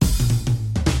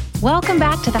Welcome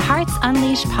back to the Hearts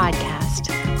Unleashed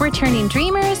podcast. We're turning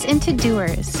dreamers into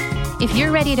doers. If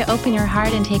you're ready to open your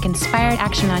heart and take inspired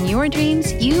action on your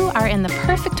dreams, you are in the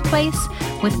perfect place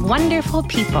with wonderful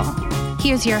people.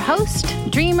 Here's your host,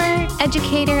 dreamer,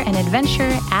 educator, and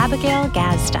adventurer, Abigail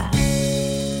Gazda.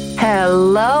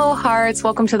 Hello, Hearts.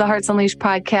 Welcome to the Hearts Unleashed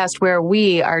podcast, where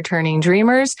we are turning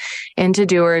dreamers into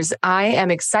doers. I am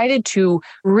excited to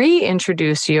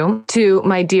reintroduce you to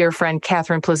my dear friend,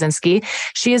 Katherine Plucinsky.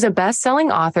 She is a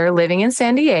best-selling author living in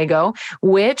San Diego,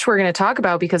 which we're going to talk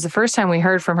about because the first time we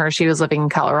heard from her, she was living in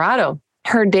Colorado.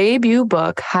 Her debut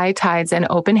book, High Tides and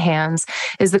Open Hands,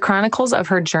 is the chronicles of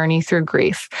her journey through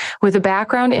grief. With a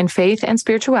background in faith and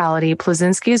spirituality,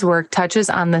 Plucinsky's work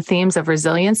touches on the themes of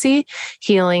resiliency,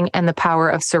 healing, and the power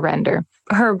of surrender.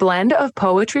 Her blend of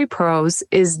poetry prose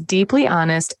is deeply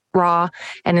honest, raw,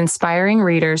 and inspiring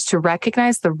readers to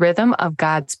recognize the rhythm of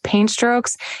God's paint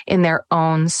strokes in their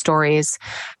own stories.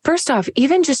 First off,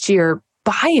 even just your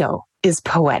bio is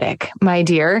poetic, my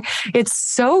dear. It's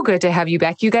so good to have you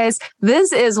back. You guys,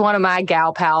 this is one of my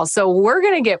gal pals. So we're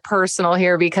going to get personal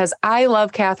here because I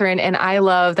love Katherine and I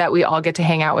love that we all get to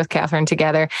hang out with Katherine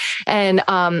together. And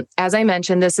as I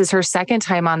mentioned, this is her second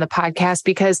time on the podcast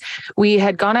because we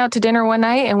had gone out to dinner one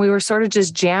night and we were sort of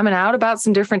just jamming out about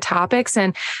some different topics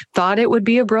and thought it would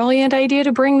be a brilliant idea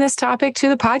to bring this topic to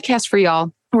the podcast for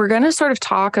y'all. We're going to sort of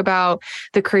talk about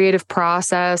the creative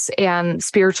process and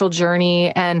spiritual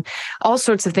journey and all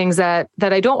sorts of things that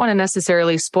I don't want to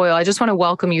necessarily spoil. I just want to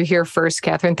welcome you here first,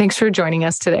 Katherine. Thanks for joining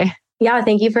us today. Yeah,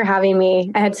 thank you for having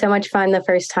me. I had so much fun the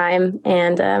first time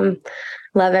and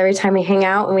love every time we hang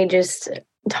out and we just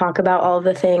talk about all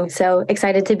the things. So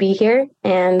excited to be here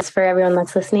and for everyone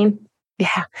that's listening.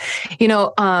 Yeah. You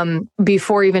know,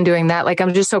 before even doing that,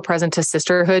 I'm just so present to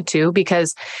sisterhood too,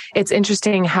 because it's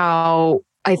interesting how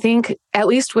I think, at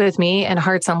least with me and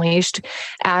Hearts Unleashed,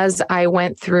 as I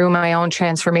went through my own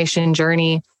transformation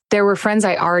journey, there were friends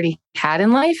I already had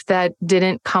in life that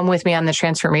didn't come with me on the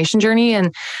transformation journey.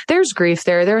 And there's grief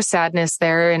there, there's sadness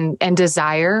there and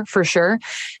desire for sure.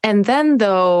 And then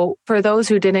though, for those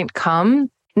who didn't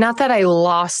come, not that I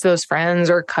lost those friends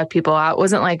or cut people out, it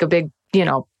wasn't like a big,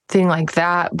 thing like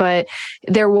that. But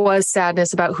there was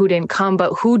sadness about who didn't come,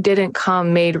 but who didn't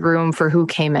come made room for who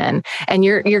came in. And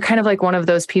you're kind of like one of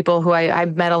those people who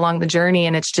I've met along the journey,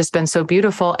 and it's just been so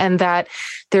beautiful. And that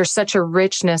there's such a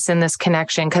richness in this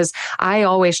connection, because I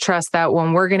always trust that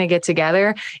when we're going to get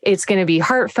together, it's going to be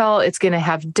heartfelt. It's going to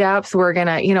have depth. We're going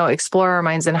to, explore our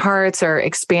minds and hearts or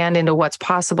expand into what's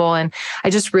possible. And I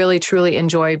just really, truly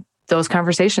enjoy those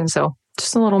conversations. So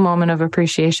just a little moment of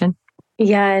appreciation.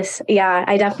 Yes. Yeah,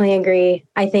 I definitely agree.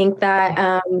 I think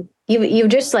that you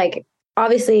just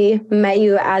obviously met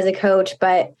you as a coach,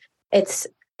 but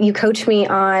you coach me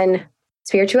on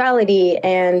spirituality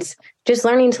and just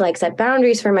learning to set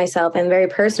boundaries for myself and very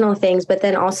personal things. But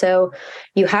then also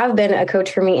you have been a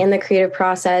coach for me in the creative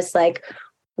process,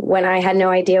 when I had no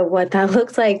idea what that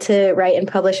looks like to write and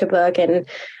publish a book. And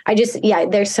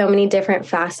there's so many different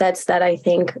facets that I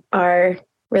think our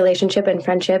relationship and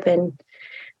friendship and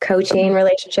coaching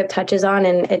relationship touches on.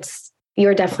 And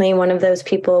you're definitely one of those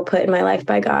people put in my life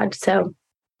by God. So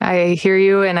I hear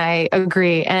you and I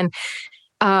agree. And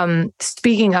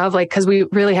speaking of because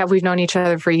we've known each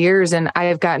other for years, and I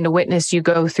have gotten to witness you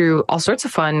go through all sorts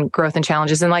of fun growth and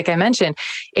challenges. And like I mentioned,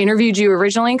 interviewed you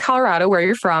originally in Colorado, where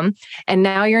you're from, and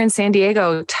now you're in San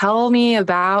Diego. Tell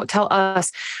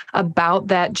us about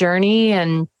that journey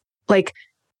and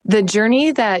the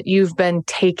journey that you've been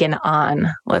taken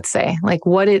on, let's say,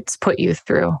 what it's put you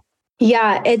through.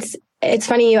 Yeah, it's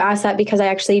funny you asked that because I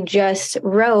actually just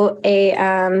wrote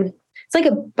it's like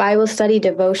a Bible study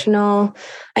devotional,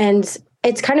 and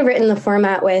it's kind of written in the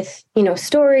format with,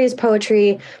 stories,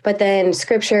 poetry, but then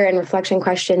scripture and reflection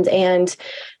questions. And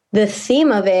the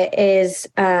theme of it is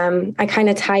I kind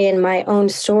of tie in my own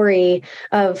story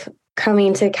of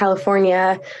coming to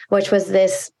California, which was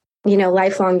this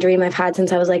lifelong dream I've had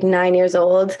since I was 9 years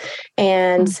old,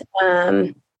 and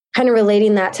kind of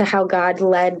relating that to how God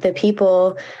led the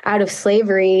people out of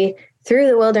slavery through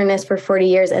the wilderness for 40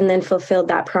 years and then fulfilled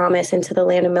that promise into the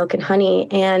land of milk and honey.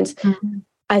 And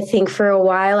I think for a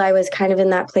while I was kind of in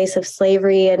that place of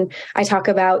slavery. And I talk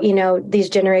about, these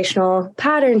generational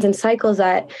patterns and cycles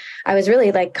that I was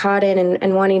really caught in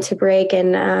and wanting to break.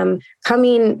 And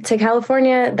coming to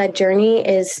California, that journey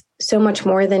is so much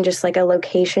more than just a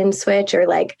location switch or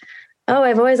oh,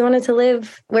 I've always wanted to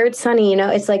live where it's sunny.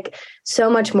 It's so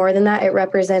much more than that. It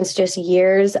represents just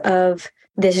years of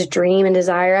this dream and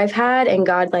desire I've had, and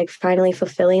God finally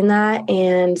fulfilling that.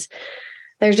 And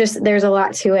there's a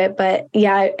lot to it, but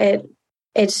yeah,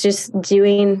 it's just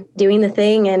doing the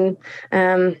thing and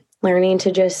learning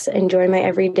to just enjoy my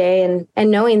everyday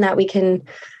and knowing that we can,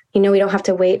 we don't have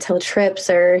to wait till trips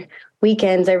or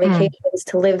weekends or vacations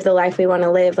to live the life we want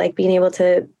to live, like being able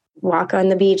to walk on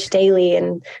the beach daily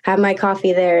and have my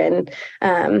coffee there. And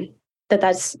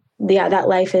that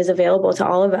life is available to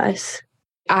all of us.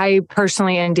 I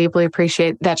personally and deeply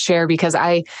appreciate that share because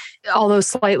although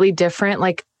slightly different,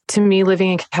 like to me,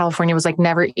 living in California was like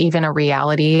never even a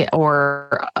reality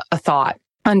or a thought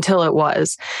until it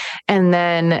was. And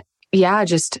then, yeah,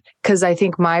 just because I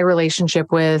think my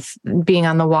relationship with being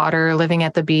on the water, living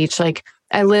at the beach, like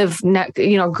I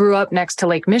grew up next to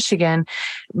Lake Michigan,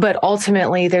 but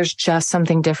ultimately there's just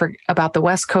something different about the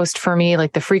West Coast for me.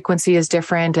 Like the frequency is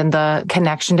different and the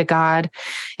connection to God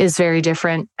is very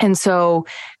different. And so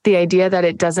the idea that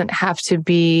it doesn't have to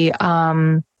be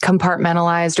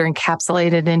compartmentalized or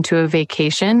encapsulated into a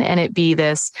vacation and it be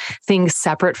this thing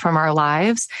separate from our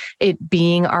lives, it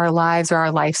being our lives or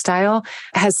our lifestyle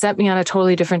has set me on a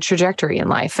totally different trajectory in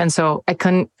life. And so I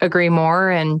couldn't agree more.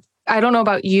 And I don't know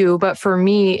about you, but for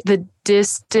me, the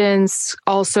distance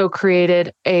also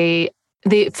created the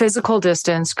physical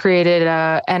distance created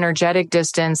a energetic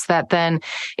distance that then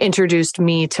introduced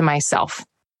me to myself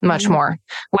much more,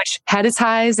 which had its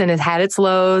highs and it had its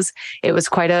lows. It was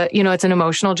quite it's an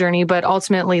emotional journey, but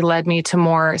ultimately led me to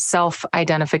more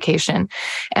self-identification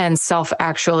and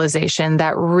self-actualization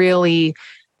that really,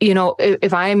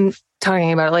 if I'm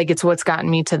talking about it, like it's what's gotten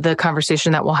me to the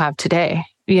conversation that we'll have today.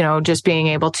 Just being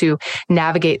able to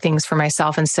navigate things for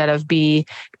myself instead of be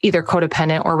either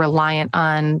codependent or reliant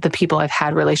on the people I've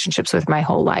had relationships with my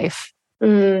whole life.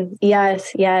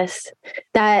 Yes.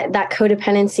 That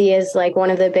codependency is like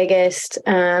one of the biggest,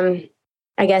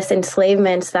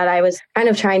 enslavements that I was kind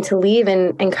of trying to leave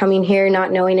and coming here,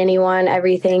 not knowing anyone,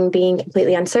 everything being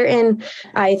completely uncertain.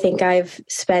 I think I've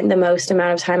spent the most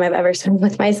amount of time I've ever spent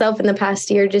with myself in the past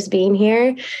year just being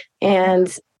here.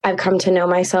 And I've come to know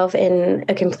myself in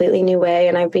a completely new way.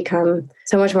 And I've become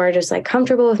so much more just like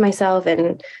comfortable with myself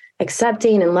and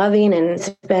accepting and loving. And it's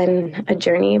been a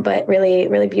journey, but really,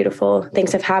 really beautiful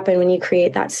things have happened when you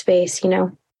create that space,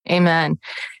 Amen.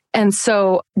 And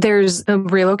so there's the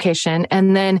relocation.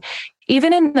 And then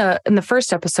even in the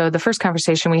first episode, the first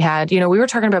conversation we had, we were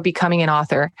talking about becoming an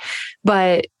author,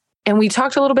 and we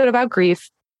talked a little bit about grief,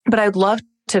 but I'd love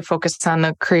to focus on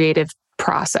the creative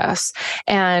process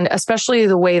and especially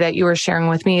the way that you were sharing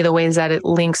with me, the ways that it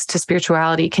links to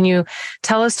spirituality. Can you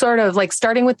tell us sort of like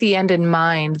starting with the end in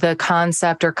mind, the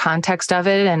concept or context of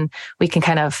it, and we can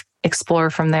kind of explore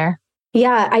from there?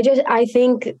 Yeah, I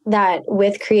think that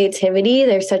with creativity,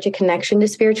 there's such a connection to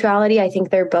spirituality. I think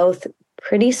they're both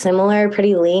pretty similar,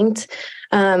 pretty linked,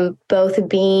 both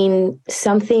being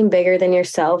something bigger than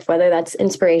yourself, whether that's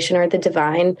inspiration or the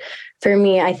divine. For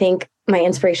me, I think my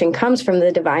inspiration comes from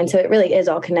the divine. So it really is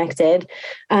all connected.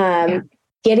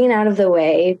 Getting out of the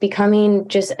way, becoming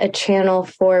just a channel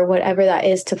for whatever that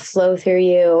is to flow through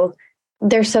you.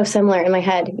 They're so similar in my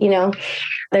head,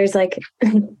 there's like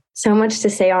so much to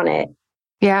say on it.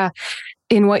 Yeah.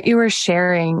 In what you were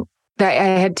sharing, that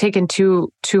I had taken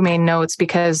two main notes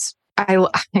because I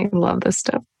love this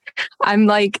stuff. I'm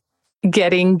like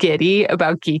getting giddy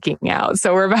about geeking out.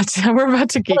 So we're about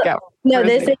to geek out. No,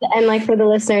 this is, and like for the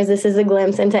listeners, this is a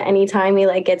glimpse into any time we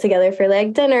like get together for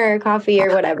like dinner or coffee or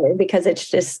whatever, because it's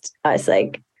just us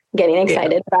like getting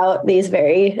excited about these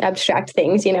very abstract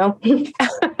things, Yes.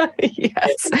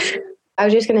 I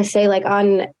was just going to say, like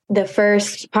on the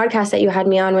first podcast that you had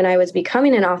me on when I was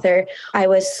becoming an author, I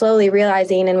was slowly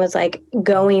realizing and was like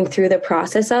going through the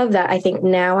process of that. I think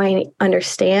now I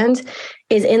understand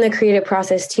is in the creative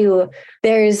process too.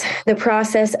 There's the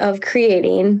process of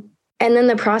creating, and then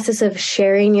the process of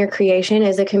sharing your creation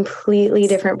is a completely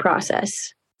different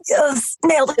process. Yes,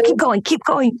 nailed it. Keep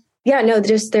going. Yeah, no,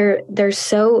 just they're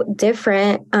so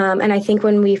different. And I think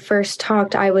when we first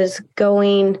talked, I was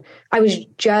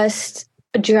just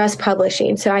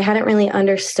publishing. So I hadn't really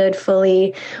understood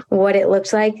fully what it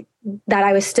looked like, that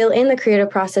I was still in the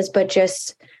creative process, but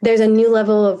just there's a new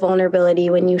level of vulnerability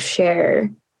when you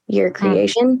share your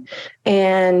creation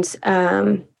and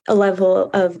a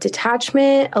level of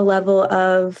detachment, a level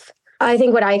of, I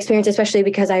think what I experienced, especially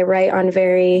because I write on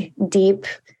very deep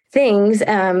things,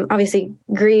 obviously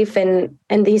grief and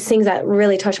these things that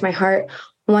really touch my heart.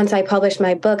 Once I published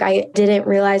my book, I didn't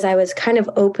realize I was kind of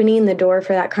opening the door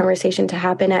for that conversation to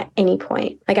happen at any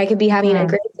point. Like I could be having a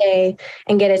great day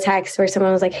and get a text where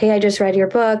someone was like, hey, I just read your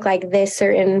book. Like this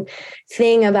certain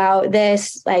thing about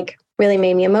this, like really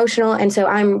made me emotional. And so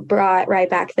I'm brought right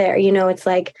back there. It's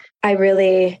like, I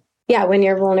really, when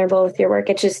you're vulnerable with your work,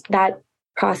 it's just that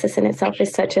process in itself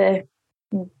is such a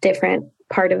different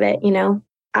part of it,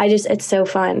 it's so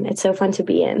fun. It's so fun to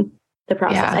be in the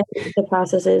process. Yeah. I think the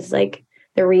process is like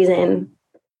the reason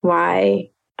why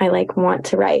I like want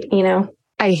to write, you know?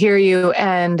 I hear you.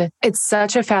 And it's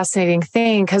such a fascinating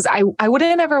thing because I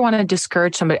wouldn't ever want to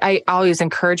discourage somebody. I always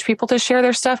encourage people to share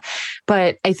their stuff,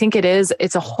 but I think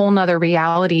it's a whole nother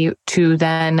reality to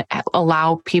then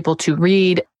allow people to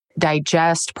read,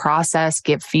 digest, process,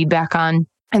 give feedback on.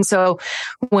 And so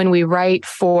when we write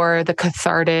for the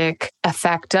cathartic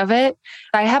effect of it,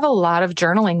 I have a lot of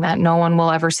journaling that no one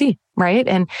will ever see. Right.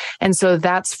 And so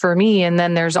that's for me. And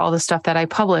then there's all the stuff that I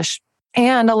publish.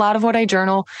 And a lot of what I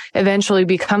journal eventually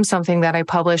becomes something that I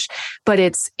publish, but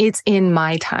it's in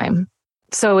my time.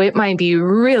 So it might be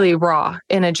really raw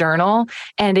in a journal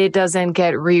and it doesn't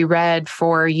get reread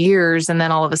for years. And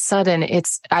then all of a sudden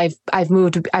I've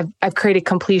created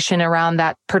completion around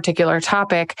that particular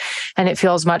topic and I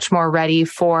feel much more ready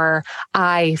for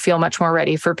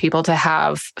people to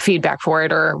have feedback for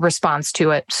it or response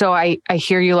to it. So I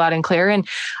hear you loud and clear. And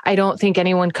I don't think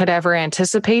anyone could ever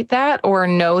anticipate that or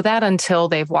know that until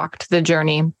they've walked the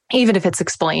journey. Even if it's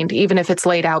explained, even if it's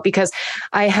laid out, because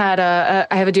I have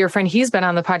a dear friend, he's been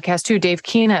on the podcast too, Dave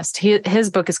Keenest. His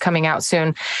book is coming out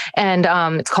soon and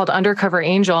it's called Undercover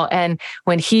Angel. And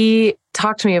when he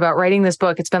talked to me about writing this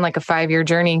book, it's been like a 5-year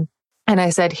journey. And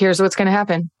I said, here's what's going to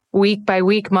happen. Week by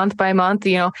week, month by month,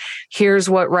 here's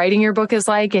what writing your book is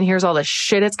like. And here's all the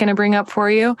shit it's going to bring up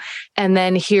for you. And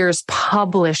then here's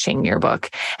publishing your book.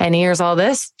 And here's all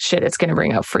this shit it's going to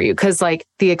bring up for you. Cause like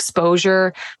the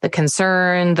exposure, the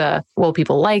concern, will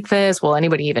people like this? Will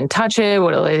anybody even touch it?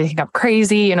 Will they think I'm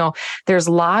crazy? There's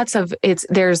lots of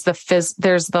there's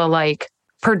the like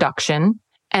production.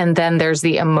 And then there's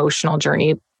the emotional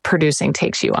journey producing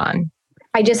takes you on.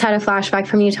 I just had a flashback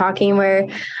from you talking where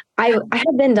I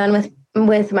had been done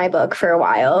with my book for a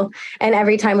while. And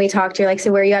every time we talked, you're like,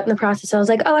 so where are you at in the process? I was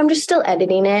like, oh, I'm just still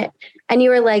editing it. And you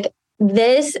were like,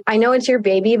 I know it's your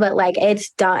baby, but like,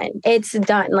 it's done. It's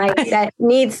done. Like that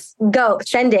go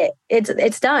send it.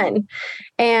 It's done.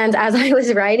 And as I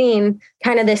was writing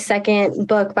kind of this second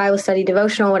book, Bible study,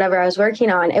 devotional, whatever I was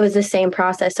working on, it was the same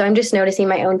process. So I'm just noticing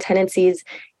my own tendencies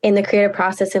in the creative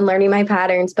process and learning my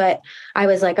patterns. But I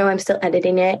was like, oh, I'm still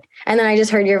editing it. And then I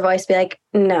just heard your voice be like,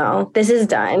 no, this is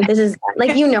done. This is done.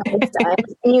 Like, it's done.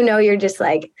 And you're just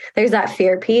like, there's that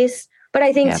fear piece. But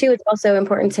I think too, it's also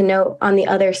important to note on the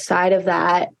other side of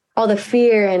that, all the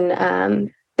fear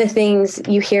and the things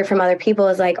you hear from other people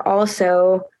is like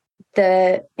also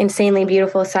the insanely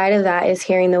beautiful side of that is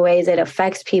hearing the ways it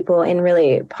affects people in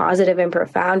really positive and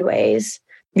profound ways.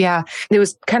 Yeah, it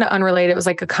was kind of unrelated. It was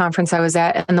like a conference I was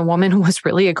at and the woman was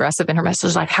really aggressive in her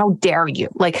message. Like, how dare you?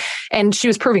 And she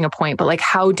was proving a point, but like,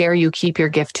 how dare you keep your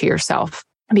gift to yourself?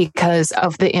 Because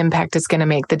of the impact it's going to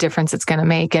make, the difference it's going to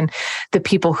make, and the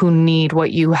people who need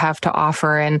what you have to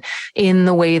offer and in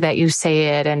the way that you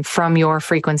say it and from your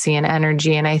frequency and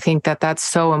energy. And I think that that's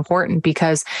so important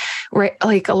because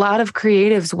like a lot of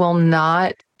creatives will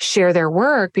not share their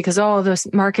work because,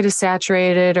 this market is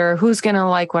saturated or who's going to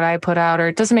like what I put out or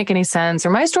it doesn't make any sense or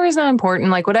my story is not important,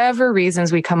 like whatever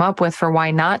reasons we come up with for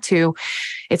why not to.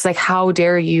 It's like, how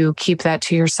dare you keep that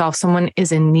to yourself? Someone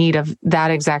is in need of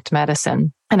that exact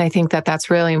medicine. And I think that that's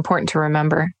really important to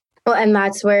remember. Well, and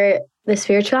that's where the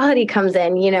spirituality comes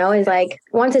in, is like,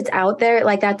 once it's out there,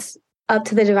 like that's up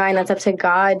to the divine, that's up to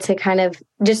God to kind of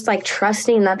just like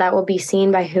trusting that will be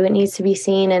seen by who it needs to be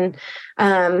seen. And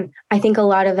I think a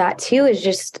lot of that too is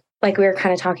just like we were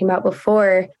kind of talking about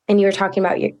before, and you were talking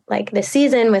about like the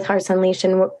season with Hearts Unleashed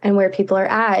and where people are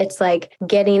at. It's like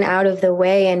getting out of the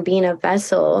way and being a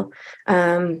vessel.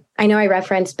 I know I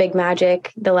referenced Big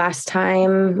Magic the last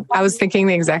time. I was thinking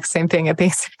the exact same thing at the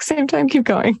exact same time. Keep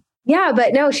going. Yeah,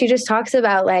 but no, she just talks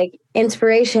about like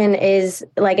inspiration is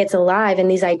like it's alive and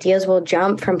these ideas will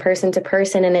jump from person to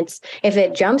person. And if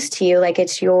it jumps to you, like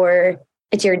it's your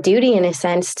duty in a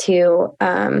sense to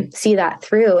see that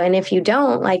through. And if you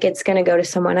don't, like it's going to go to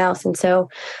someone else. And so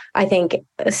I think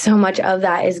so much of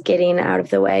that is getting out of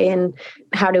the way. And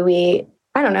how do we,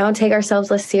 I don't know, take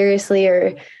ourselves less seriously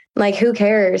or like, who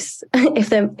cares if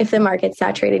the market's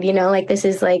saturated, like this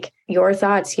is like your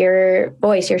thoughts, your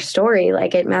voice, your story,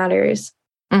 like it matters.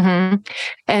 Mm-hmm.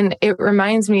 And it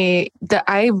reminds me that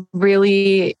I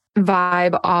really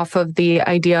vibe off of the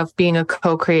idea of being a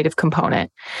co-creative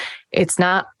component. it's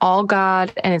not all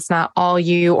God and it's not all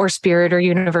you or spirit or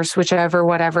universe, whichever,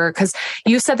 whatever. Because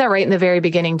you said that right in the very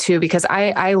beginning too, because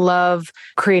I love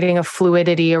creating a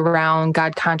fluidity around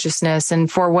God consciousness and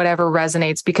for whatever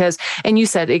resonates, because, and you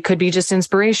said it could be just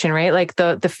inspiration, right? Like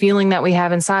the feeling that we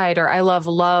have inside, or I love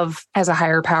love as a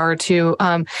higher power too,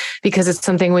 because it's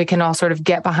something we can all sort of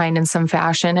get behind in some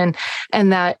fashion.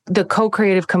 And that the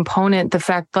co-creative component, the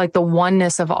fact, like the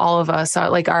oneness of all of us,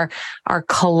 like our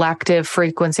collective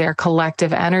frequency, our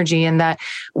collective energy, and that,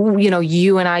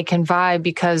 you and I can vibe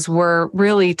because we're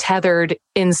really tethered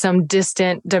in some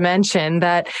distant dimension,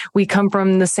 that we come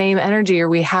from the same energy, or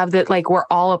we have that, like we're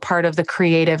all a part of the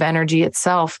creative energy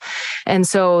itself. And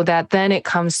so that then it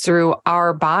comes through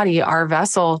our body, our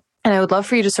vessel. And I would love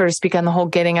for you to sort of speak on the whole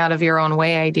getting out of your own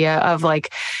way idea of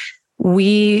like,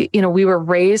 we were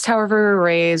raised however we were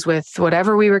raised, with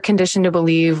whatever we were conditioned to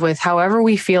believe, with however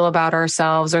we feel about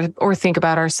ourselves or think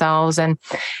about ourselves. And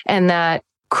that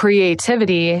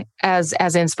creativity as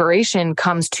inspiration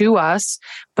comes to us,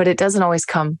 but it doesn't always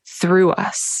come through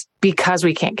us because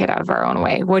we can't get out of our own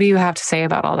way. What do you have to say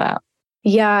about all that?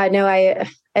 Yeah, no,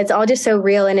 it's all just so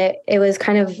real. And it was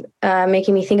kind of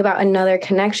making me think about another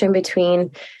connection between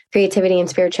creativity and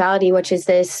spirituality, which is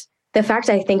the fact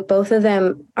I think both of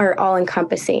them are all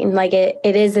encompassing. Like it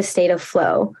is a state of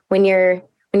flow when you're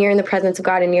in the presence of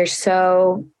God and you're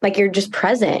so like, you're just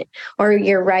present, or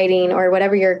you're writing or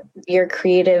whatever your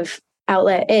creative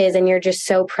outlet is. And you're just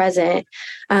so present.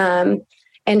 And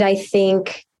I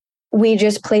think we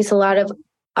just place a lot of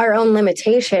our own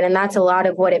limitation, and that's a lot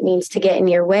of what it means to get in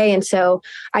your way. And so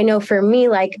I know for me,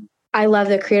 like, I love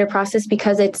the creative process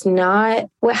because it's not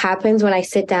what happens when I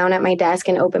sit down at my desk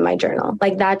and open my journal.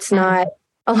 Like that's not,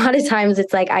 a lot of times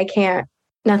it's like,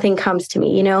 nothing comes to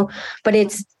me, but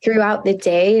it's throughout the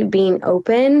day being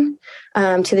open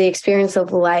to the experience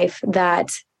of life,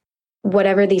 that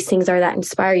whatever these things are that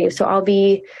inspire you. So I'll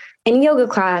be in yoga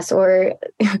class or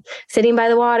sitting by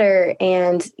the water,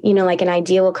 and, like an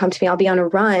idea will come to me. I'll be on a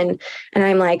run and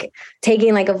I'm like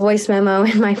taking like a voice memo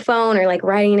in my phone, or like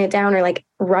writing it down, or like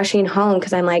rushing home.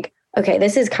 Cause I'm like, okay,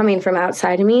 this is coming from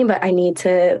outside of me, but I need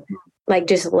to like,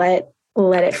 just let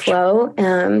it flow.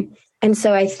 And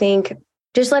so I think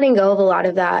just letting go of a lot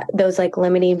of those like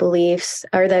limiting beliefs,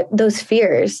 or those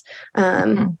fears.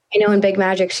 In Big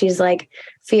Magic, she's like,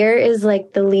 fear is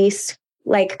like the least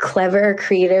like clever,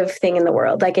 creative thing in the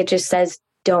world. Like it just says,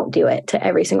 don't do it to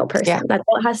every single person. Yeah. That's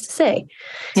all it has to say.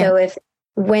 Yeah. So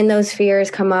when those fears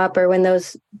come up, or when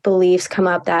those beliefs come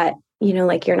up that,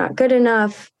 like you're not good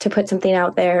enough to put something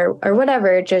out there or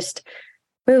whatever, just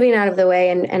moving out of the way.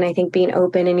 And I think being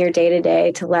open in your day to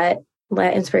day to let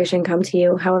inspiration come to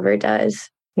you, however it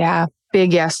does. Yeah.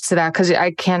 Big yes to that. Cause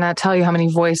I cannot tell you how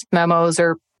many voice memos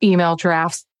or email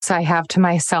drafts I have to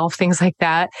myself, things like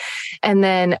that. And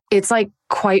then it's like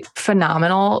quite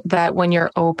phenomenal that when you're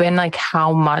open, like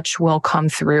how much will come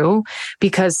through,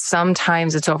 because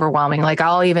sometimes it's overwhelming. Like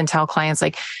I'll even tell clients,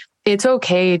 like, it's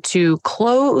okay to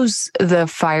close the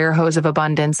fire hose of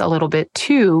abundance a little bit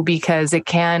too, because it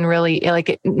can really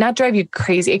not drive you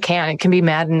crazy. It can be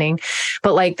maddening,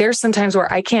 but like there's some times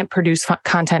where I can't produce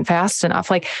content fast enough.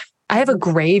 Like I have a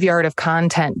graveyard of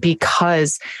content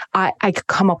because I could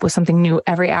come up with something new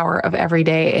every hour of every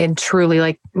day, and truly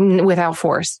like without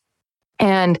force.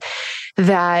 And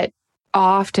that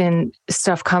often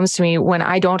stuff comes to me when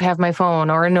I don't have my phone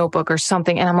or a notebook or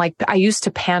something. And I'm like, I used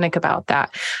to panic about that.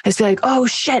 I just be like, oh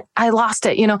shit, I lost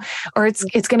it, or it's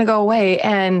going to go away.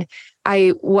 And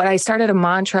I started a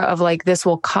mantra of like, this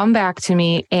will come back to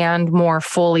me and more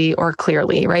fully or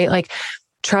clearly, right? Like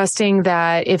trusting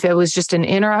that if it was just an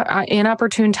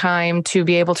inopportune time to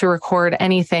be able to record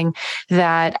anything,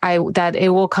 that it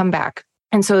will come back.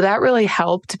 And so that really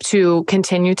helped to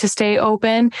continue to stay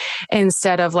open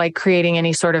instead of like creating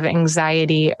any sort of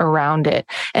anxiety around it.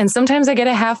 And sometimes I get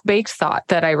a half-baked thought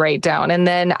that I write down, and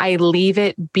then I leave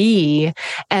it be.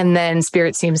 And then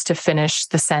spirit seems to finish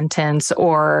the sentence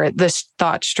or the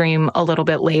thought stream a little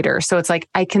bit later. So it's like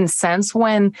I can sense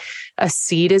when a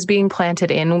seed is being planted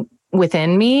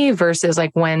within me versus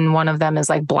like when one of them is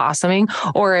like blossoming,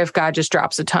 or if God just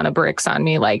drops a ton of bricks on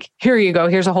me, like, here you go,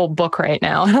 here's a whole book right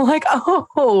now. And I'm like,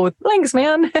 oh, thanks,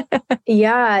 man.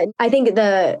 Yeah. I think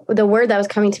the word that was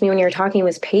coming to me when you were talking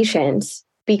was patience,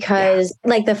 because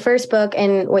like the first book,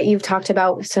 and what you've talked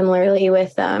about similarly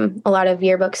with a lot of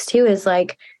your books too, is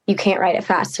like, you can't write it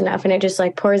fast enough and it just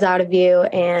like pours out of you.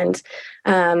 And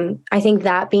I think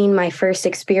that being my first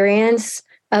experience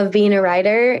of being a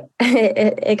writer,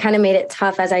 it kind of made it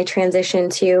tough as I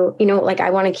transitioned to, like I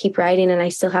want to keep writing, and I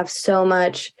still have so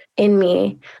much in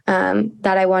me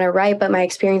that I want to write, but my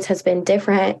experience has been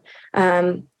different.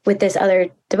 with this other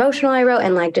devotional I wrote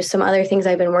and like just some other things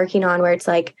I've been working on where it's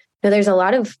like, you know, there's a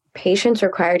lot of patience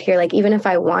required here. Like, even if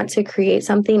I want to create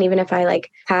something, even if I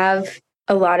like have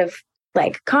a lot of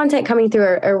like content coming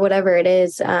through or whatever it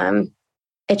is,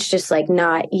 it's just like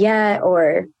not yet.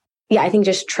 Or yeah, I think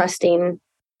just trusting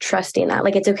that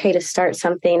like it's okay to start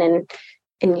something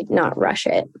and not rush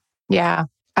it. Yeah.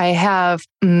 I have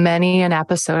many an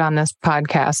episode on this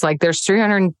podcast. Like there's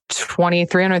 320,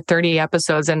 330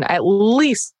 episodes, and at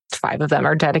least 5 of them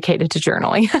are dedicated to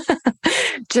journaling.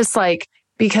 Just like,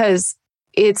 because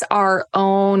it's our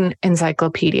own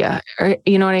encyclopedia.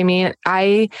 You know what I mean?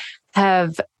 I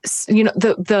have, you know,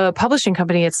 the publishing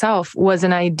company itself was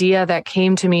an idea that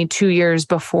came to me 2 years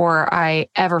before I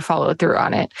ever followed through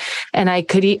on it. And I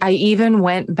even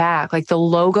went back, like the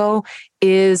logo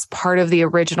is part of the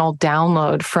original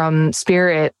download from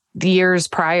Spirit years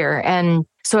prior. And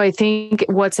so I think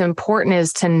what's important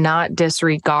is to not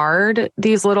disregard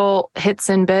these little hits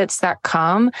and bits that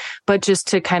come, but just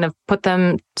to kind of put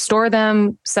them, store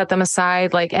them, set them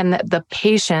aside, like, and the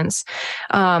patience,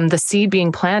 the seed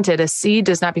being planted. A seed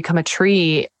does not become a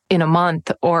tree in a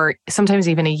month or sometimes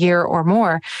even a year or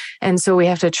more. And so we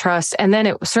have to trust, and then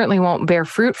it certainly won't bear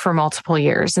fruit for multiple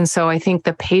years. And so I think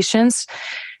the patience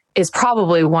is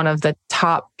probably one of the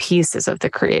top pieces of the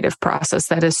creative process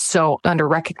that is so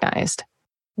under-recognized.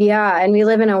 Yeah. And we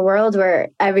live in a world where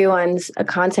everyone's a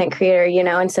content creator, you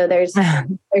know, and so there's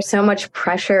so much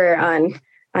pressure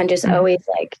on just always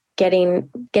like getting,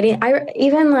 I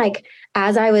even like,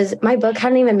 as my book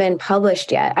hadn't even been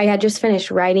published yet. I had just finished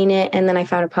writing it and then I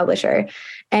found a publisher.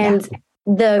 And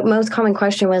the most common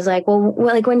question was like, well,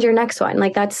 like, when's your next one?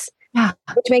 Like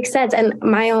which makes sense. And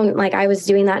my own, like I was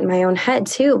doing that in my own head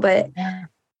too. But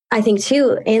I think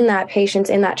too, in that patience,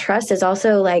 in that trust is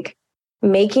also like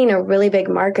making a really big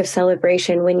mark of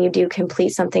celebration when you do complete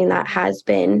something that has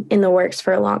been in the works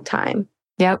for a long time.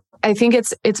 Yep. I think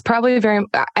it's probably very,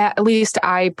 at least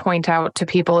I point out to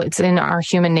people, it's in our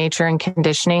human nature and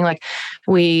conditioning. Like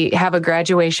we have a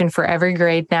graduation for every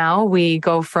grade now. We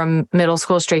go from middle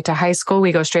school straight to high school.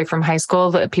 We go straight from high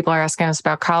school. People are asking us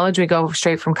about college. We go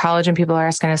straight from college and people are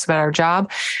asking us about our job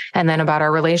and then about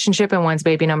our relationship and when's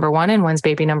baby number 1 and when's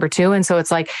baby number 2. And so it's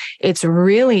like, it's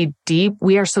really deep.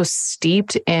 We are so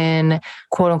steeped in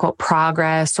quote unquote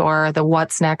progress or the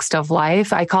what's next of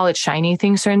life. I call it shiny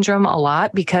thing syndrome a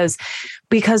lot because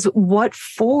what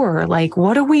for? Like,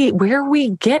 where are we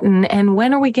getting and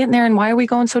when are we getting there and why are we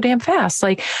going so damn fast?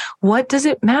 Like, what does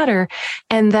it matter?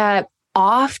 And that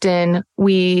often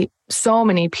so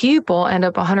many people end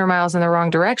up 100 miles in the wrong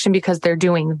direction because they're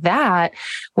doing that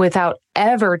without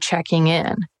ever checking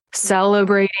in.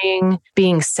 Celebrating,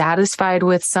 being satisfied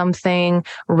with something,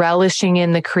 relishing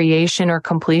in the creation or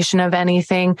completion of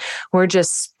anything. We're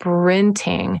just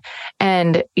sprinting.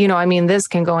 And, you know, I mean, this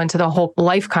can go into the whole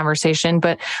life conversation,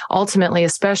 but ultimately,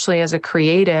 especially as a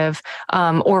creative,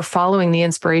 or following the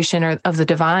inspiration of the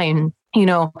divine, you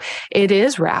know, it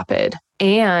is rapid.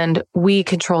 And we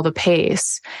control the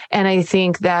pace. And I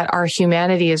think that our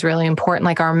humanity is really important,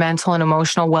 like our mental and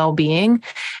emotional well-being.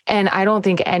 And I don't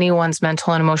think anyone's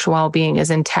mental and emotional well-being is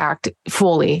intact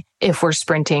fully if we're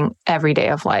sprinting every day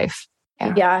of life.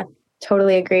 Yeah,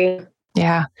 totally agree.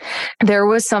 Yeah. There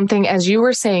was something, as you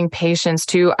were saying, patience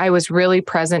too, I was really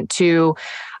present to,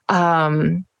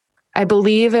 I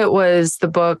believe it was the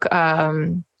book,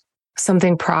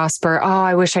 Something Prosper. Oh,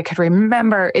 I wish I could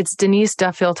remember. It's Denise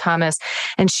Duffield Thomas.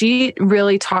 And she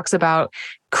really talks about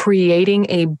creating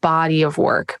a body of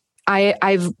work.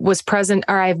 I've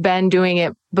been doing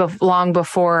it long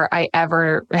before I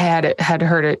ever had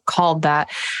heard it called that.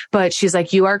 But she's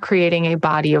like, you are creating a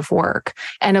body of work,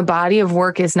 and a body of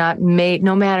work is not made,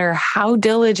 no matter how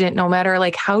diligent, no matter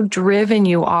like how driven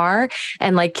you are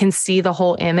and like can see the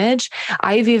whole image.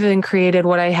 I've even created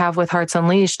what I have with Hearts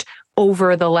Unleashed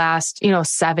over the last,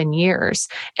 7 years.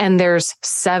 And there's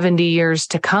 70 years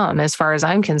to come as far as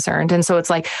I'm concerned. And so it's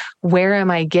like, where am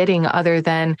I getting other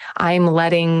than I'm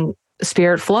letting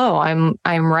spirit flow?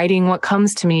 I'm writing what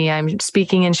comes to me. I'm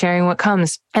speaking and sharing what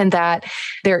comes, and that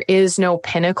there is no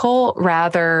pinnacle,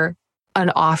 rather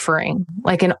an offering,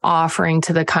 like an offering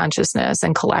to the consciousness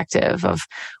and collective of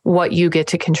what you get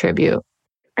to contribute.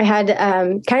 I had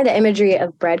kind of the imagery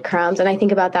of breadcrumbs. And I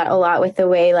think about that a lot with the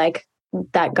way like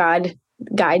that God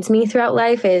guides me throughout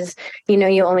life is,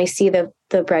 you only see the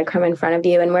breadcrumb in front of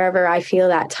you. And wherever I feel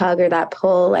that tug or that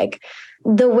pull, like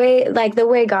the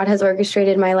way God has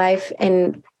orchestrated my life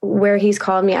and where he's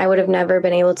called me, I would have never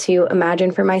been able to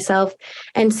imagine for myself.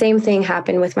 And same thing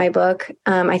happened with my book.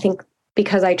 I think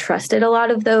because I trusted a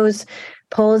lot of those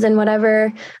pulls and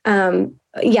whatever,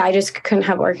 yeah, I just couldn't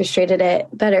have orchestrated it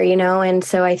better, And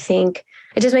so I think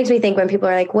it just makes me think when people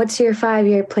are like, what's your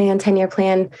 5-year plan, 10-year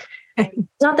plan?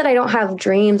 It's not that I don't have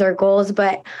dreams or goals,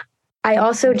 but I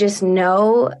also just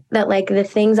know that like the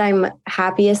things I'm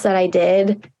happiest that I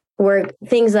did were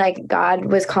things like God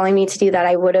was calling me to do that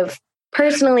I would have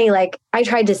personally, like I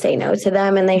tried to say no to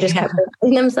them and they just kept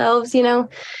repeating themselves,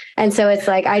 And so it's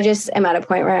like, I just am at a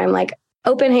point where I'm like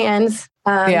open hands.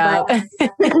 But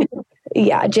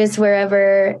yeah, just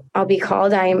wherever I'll be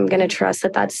called, I'm going to trust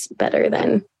that that's better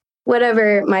than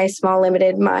whatever my small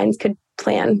limited minds could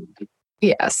plan.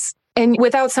 Yes. And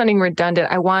without sounding redundant,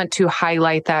 I want to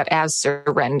highlight that as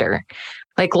surrender.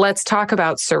 Like, let's talk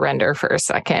about surrender for a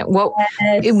second.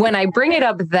 When I bring it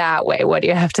up that way, what do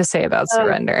you have to say about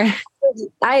surrender?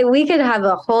 We could have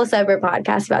a whole separate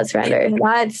podcast about surrender.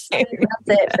 That's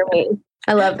it for me.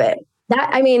 I love it.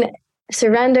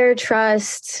 Surrender,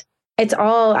 trust,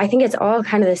 I think it's all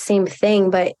kind of the same thing,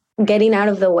 but getting out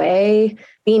of the way,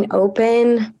 being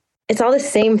open, it's all the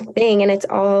same thing. And it's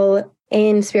all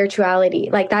in spirituality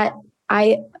like that.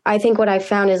 I think what I've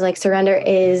found is like surrender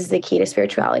is the key to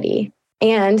spirituality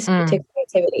and to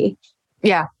creativity.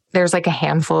 Yeah. There's like a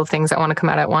handful of things that want to come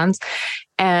out at once.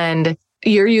 And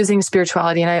you're using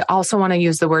spirituality. And I also want to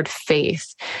use the word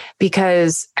faith,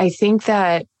 because I think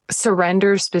that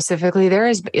surrender specifically, there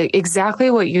is exactly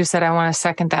what you said. I want to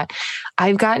second that.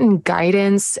 I've gotten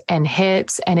guidance and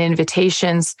hits and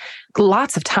invitations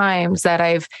lots of times that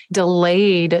I've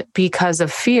delayed because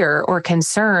of fear or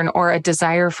concern or a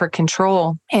desire for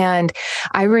control. And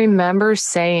I remember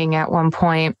saying at one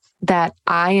point that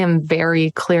I am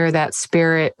very clear that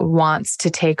spirit wants to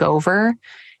take over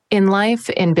in life,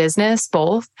 in business,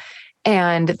 both.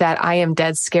 And that I am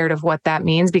dead scared of what that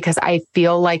means, because I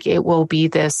feel like it will be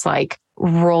this like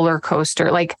roller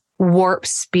coaster, like warp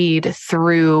speed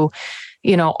through,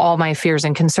 all my fears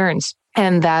and concerns,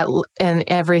 and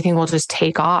everything will just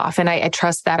take off. And I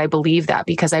trust that. I believe that,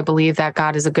 because I believe that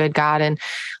God is a good God, and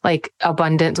like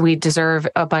abundance, we deserve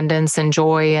abundance and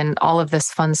joy and all of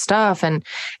this fun stuff. And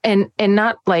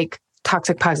not like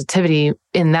toxic positivity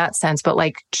in that sense, but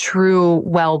like true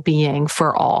well-being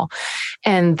for all.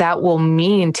 And that will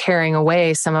mean tearing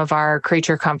away some of our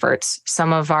creature comforts,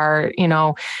 some of our,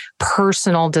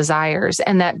 personal desires.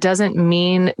 And that doesn't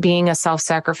mean being a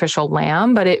self-sacrificial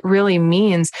lamb, but it really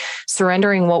means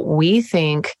surrendering what we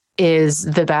think is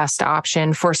the best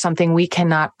option for something we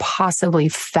cannot possibly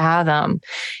fathom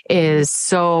is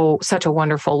such a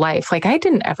wonderful life. Like, I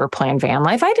didn't ever plan van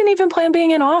life. I didn't even plan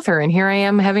being an author. And here I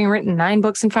am, having written 9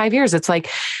 books in 5 years. It's like,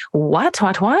 what,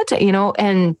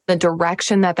 and the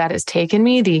direction that has taken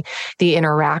me, the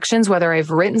interactions, whether I've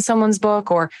written someone's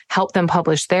book or helped them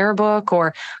publish their book,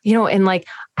 or, and like,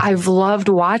 I've loved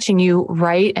watching you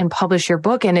write and publish your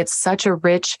book. And it's such a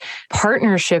rich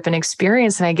partnership and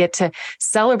experience. And I get to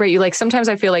celebrate you. Like, sometimes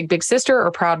I feel like big sister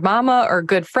or proud mama or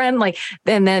good friend, like,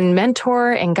 and then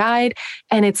mentor and guide.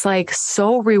 And it's like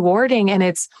so rewarding. And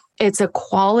it's a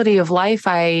quality of life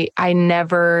I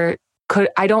never could.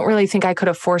 I don't really think I could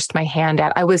have forced my hand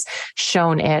at. I was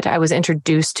shown it. I was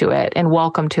introduced to it and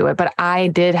welcomed to it, but I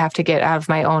did have to get out of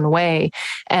my own way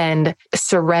and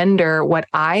surrender what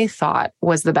I thought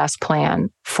was the best plan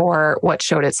for what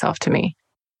showed itself to me.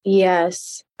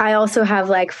 Yes. I also have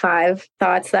like 5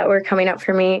 thoughts that were coming up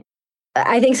for me.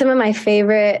 I think some of my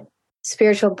favorite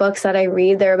spiritual books that I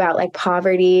read, they're about like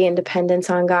poverty and dependence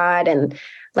on God. And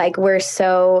like, we're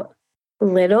so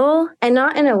little, and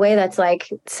not in a way that's like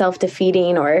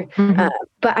self-defeating or,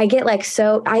 but I get like,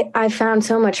 I found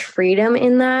so much freedom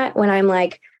in that when I'm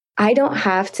like, I don't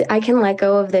have to, I can let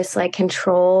go of this like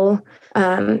control.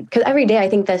 Because every day I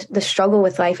think that the struggle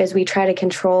with life is we try to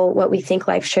control what we think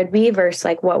life should be versus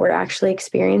like what we're actually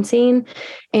experiencing.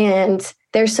 And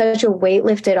there's such a weight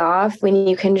lifted off when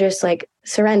you can just like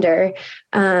surrender.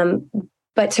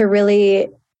 But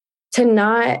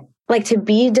to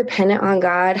be dependent on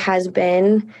God has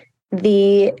been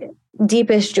the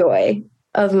deepest joy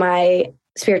of my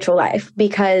spiritual life,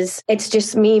 because it's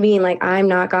just me being like, I'm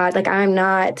not God. Like, I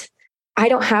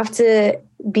don't have to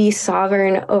be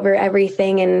sovereign over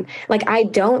everything. And like, I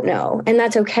don't know. And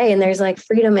that's okay. And there's like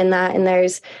freedom in that. And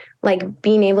there's like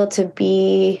being able to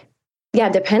be,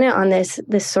 dependent on this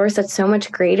source that's so much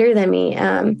greater than me.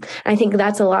 I think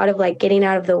that's a lot of like getting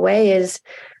out of the way is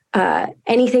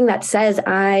anything that says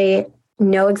I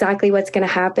know exactly what's going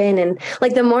to happen. And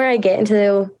like, the more I get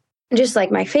into just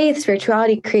like my faith,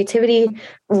 spirituality, creativity,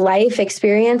 life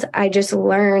experience, I just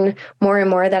learn more and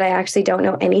more that I actually don't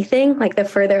know anything. Like, the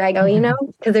further I go,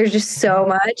 because there's just so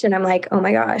much. And I'm like, oh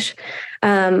my gosh.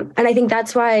 And I think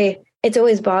that's why it's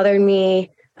always bothered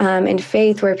me in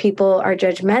faith where people are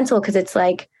judgmental, because it's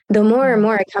like, the more and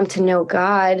more I come to know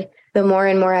God, the more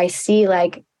and more I see,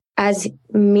 like, as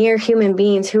mere human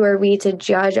beings, who are we to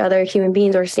judge other human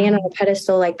beings or stand on a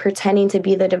pedestal, like pretending to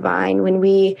be the divine, when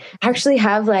we actually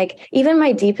have, like, even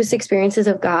my deepest experiences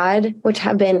of God, which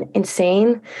have been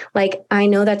insane. Like, I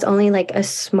know that's only like a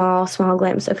small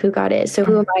glimpse of who God is. So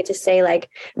who am I to say, like,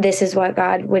 this is what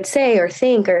God would say or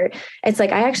think, or it's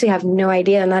like, I actually have no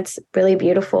idea. And that's really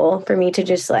beautiful for me to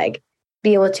just like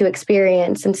be able to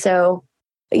experience. And so,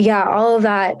 yeah, all of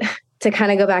that to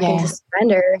kind of go back into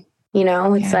surrender.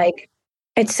 It's like,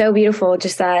 it's so beautiful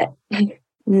just that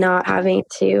not having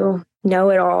to know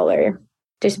it all or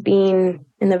just being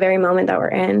in the very moment that we're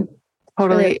in.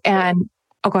 Totally. Really, and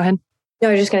go ahead. No,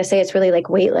 I was just going to say, it's really like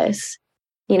weightless,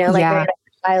 like very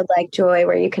childlike joy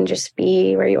where you can just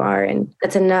be where you are, and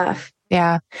that's enough.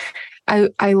 Yeah.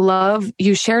 I love,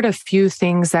 you shared a few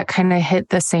things that kind of hit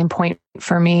the same point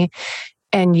for me.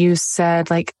 And you said,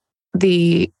 like,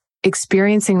 the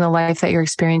experiencing the life that you're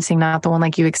experiencing, not the one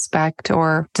like you expect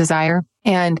or desire.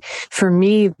 And for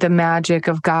me, the magic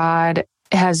of God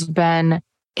has been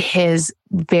his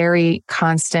very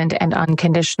constant and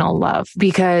unconditional love,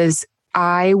 because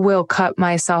I will cut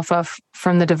myself off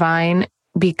from the divine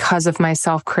because of my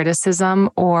self-criticism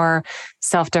or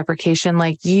self-deprecation,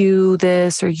 like, you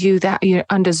this or you that, you're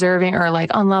undeserving or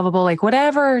like unlovable, like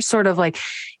whatever sort of like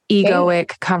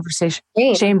egoic conversation.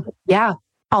 Shame. Yeah.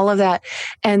 All of that.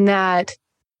 And that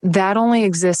only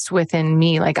exists within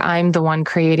me. Like, I'm the one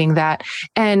creating that.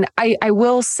 And I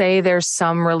will say there's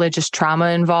some religious trauma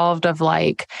involved of,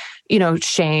 like,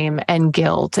 shame and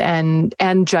guilt and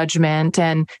judgment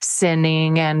and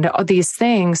sinning and these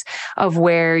things of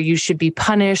where you should be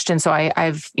punished. And so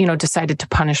I've decided to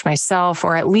punish myself,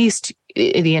 or at least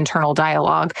the internal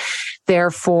dialogue.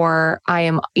 Therefore, I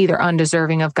am either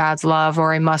undeserving of God's love,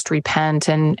 or I must repent.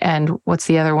 And what's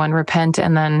the other one? Repent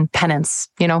and then penance,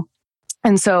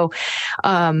 And so,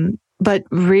 but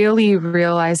really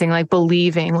realizing, like,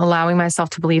 believing, allowing myself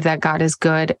to believe that God is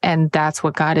good and that's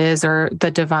what God is, or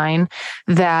the divine,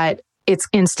 that it's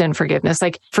instant forgiveness.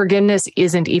 Like, forgiveness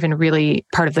isn't even really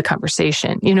part of the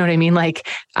conversation. You know what I mean? Like,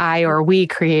 I or we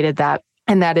created that,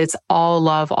 and that it's all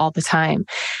love all the time.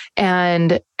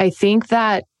 And I think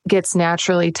that gets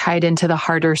naturally tied into the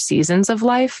harder seasons of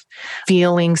life,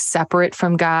 feeling separate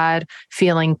from God,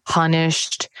 feeling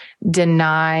punished,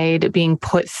 denied, being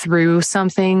put through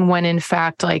something, when in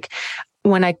fact, like,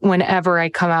 whenever I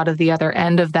come out of the other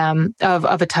end of them, of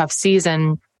a tough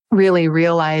season, really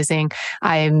realizing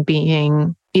I am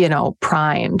being,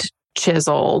 primed,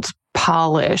 chiseled,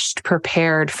 polished,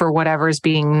 prepared for whatever's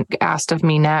being asked of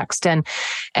me next, and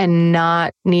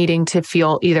not needing to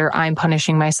feel either I'm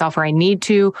punishing myself or I need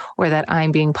to, or that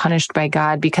I'm being punished by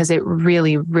God, because it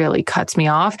really, really cuts me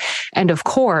off. And of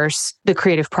course, the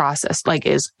creative process, like,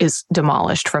 is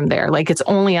demolished from there. Like, it's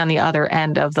only on the other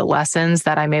end of the lessons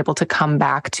that I'm able to come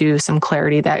back to some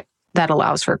clarity that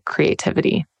allows for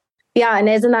creativity. Yeah. And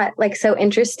isn't that, like, so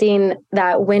interesting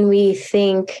that when we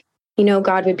think,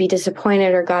 God would be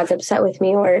disappointed, or God's upset with me,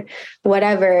 or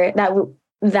whatever,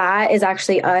 that is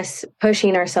actually us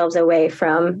pushing ourselves away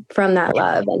from that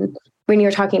love. And when you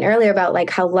were talking earlier about,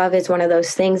 like, how love is one of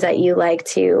those things that you like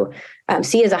to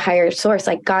see as a higher source,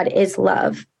 like, God is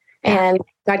love, and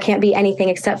God can't be anything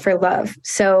except for love.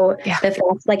 So the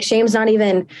fact, like, shame's not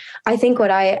even, I think what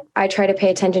I try to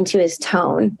pay attention to is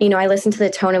tone. I listen to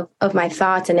the tone of my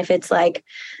thoughts. And if it's like,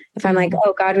 if I'm like,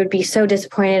 oh, God would be so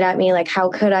disappointed at me, like, how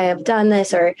could I have done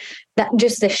this? Or that,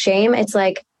 just the shame. It's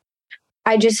like,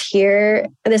 I just hear,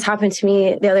 this happened to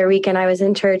me the other week, and I was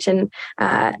in church and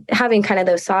having kind of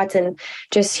those thoughts, and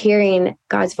just hearing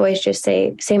God's voice just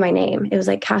say my name. It was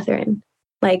like, Katherine,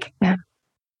 like,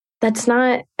 that's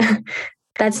not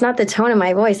the tone of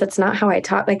my voice. That's not how I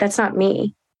talk. Like, that's not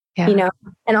me, and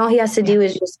all he has to do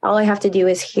is all I have to do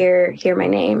is hear my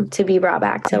name to be brought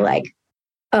back to, like,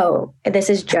 oh, this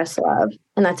is just love.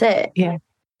 And that's it. Yeah.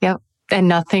 Yep. And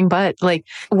nothing but, like,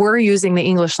 we're using the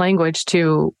English language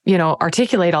to,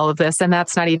 articulate all of this. And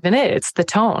that's not even it. It's the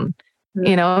tone,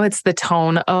 it's the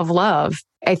tone of love.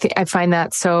 I find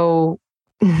that so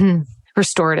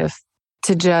restorative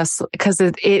to just, because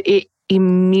it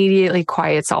immediately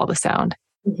quiets all the sound.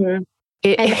 Mm-hmm.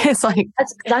 It's like,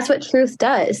 that's what truth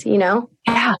does, Yeah.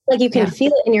 Like, you can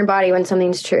feel it in your body when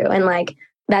something's true. And, like,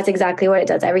 that's exactly what it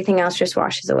does. Everything else just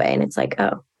washes away. And it's like,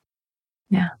 oh.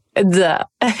 Yeah. I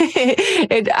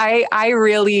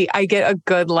get a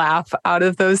good laugh out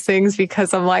of those things,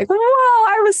 because I'm like, whoa,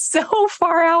 I was so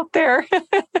far out there.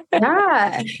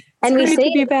 Yeah. And we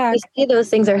see those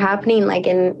things are happening, like,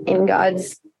 in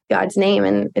God's name.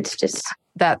 And it's just,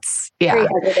 that's, very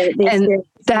evident. The experience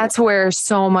That's where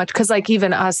so much, because like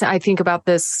even us, I think about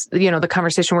this, the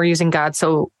conversation we're using God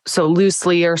so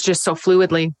loosely or just so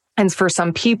fluidly. And for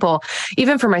some people,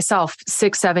 even for myself,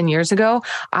 6-7 years ago,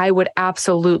 I would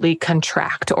absolutely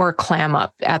contract or clam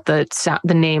up at the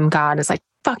name God. Is like,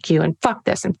 fuck you and fuck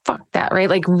this and fuck that, right?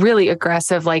 Like really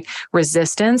aggressive, like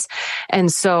resistance.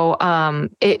 And so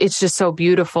it's just so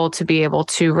beautiful to be able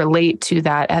to relate to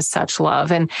that as such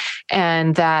love.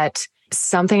 And that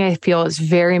something I feel is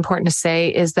very important to say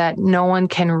is that no one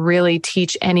can really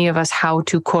teach any of us how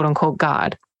to quote unquote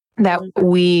God, that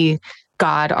we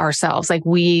God ourselves, like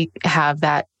we have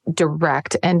that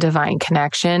direct and divine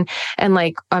connection. And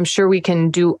like, I'm sure we can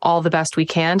do all the best we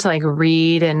can to like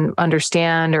read and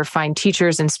understand or find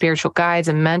teachers and spiritual guides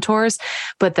and mentors,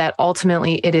 but that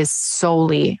ultimately it is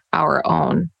solely our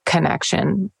own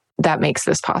connection that makes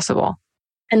this possible.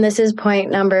 And this is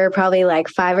point number probably like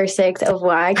 5 or 6 of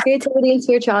why creativity and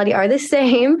spirituality are the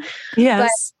same. Yes.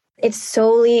 But it's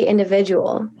solely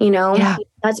individual, Yeah.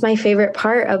 That's my favorite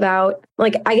part about,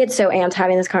 like, I get so amped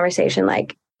having this conversation,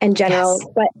 like in general, yes.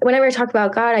 But whenever I talk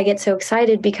about God, I get so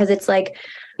excited because it's like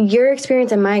your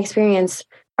experience and my experience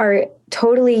are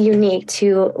totally unique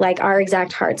to like our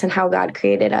exact hearts and how God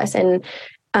created us. And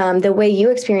the way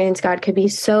you experience God could be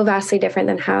so vastly different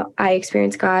than how I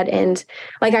experience God. And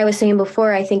like I was saying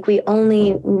before, I think we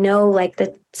only know like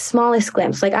the smallest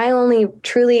glimpse. Like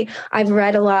I've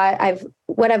read a lot,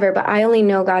 but I only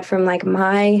know God from like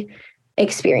my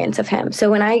experience of him.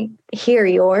 So when I hear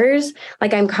yours,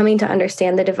 like I'm coming to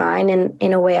understand the divine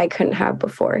in a way I couldn't have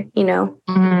before,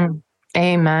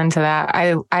 Amen to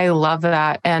that. I love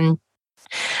that. And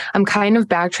I'm kind of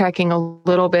backtracking a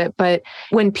little bit, but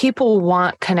when people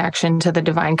want connection to the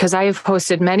divine, because I have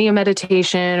hosted many a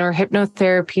meditation or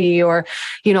hypnotherapy or,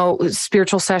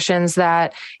 spiritual sessions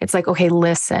that it's like, okay,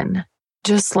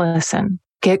 just listen,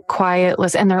 get quiet,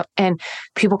 listen. And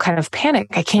people kind of panic.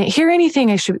 I can't hear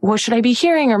anything. What should I be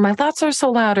hearing? Or my thoughts are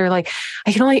so loud, or like,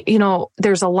 I can only,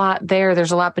 there's a lot there.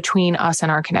 There's a lot between us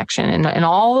and our connection and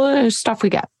all the stuff we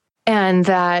get. And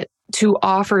that to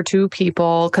offer to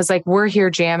people, because like we're here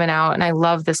jamming out and I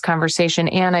love this conversation.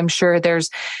 And I'm sure there's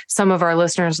some of our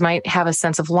listeners might have a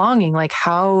sense of longing, like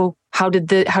how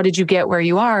did you get where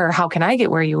you are? Or how can I get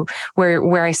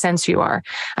where I sense you are?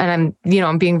 And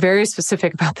I'm being very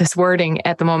specific about this wording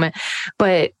at the moment,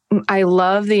 but I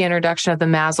love the introduction of the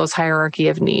Maslow's hierarchy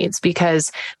of needs,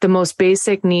 because the most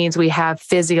basic needs we have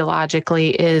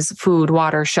physiologically is food,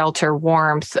 water, shelter,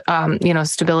 warmth,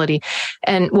 stability.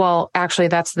 And well, actually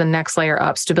that's the next layer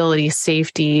up: stability,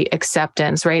 safety,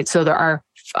 acceptance, right? So there are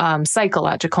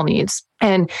psychological needs.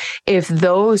 And if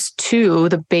those two,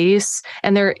 the base,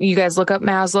 and you guys look up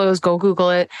Maslow's, go Google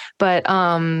it, but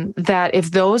that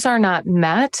if those are not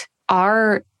met,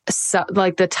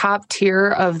 like the top tier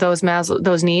of those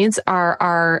needs are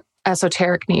our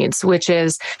esoteric needs, which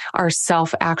is our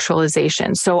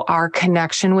self-actualization. So our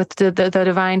connection with the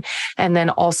divine, and then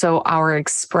also our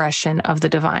expression of the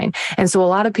divine. And so a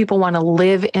lot of people want to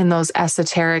live in those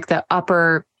esoteric, the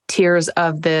upper tiers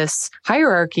of this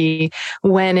hierarchy,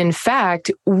 when in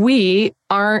fact we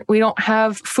don't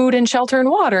have food and shelter and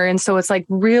water. And so it's like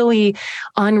really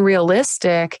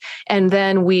unrealistic. And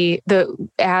then we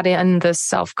add in the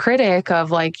self-critic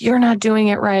of like, you're not doing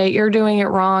it right, you're doing it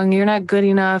wrong, you're not good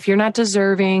enough, you're not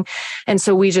deserving. And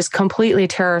so we just completely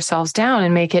tear ourselves down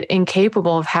and make it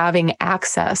incapable of having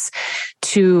access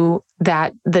to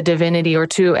the divinity, or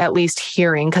to at least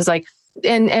hearing. Cause like,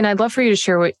 and I'd love for you to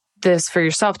share this for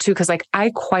yourself too, because like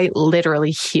I quite literally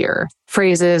hear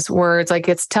phrases, words, like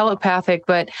it's telepathic,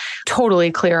 but totally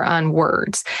clear on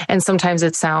words. And sometimes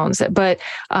it sounds, but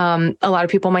a lot of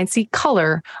people might see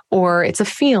color, or it's a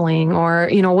feeling, or,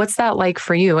 what's that like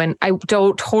for you? And I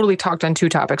don't totally talked on 2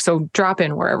 topics, so drop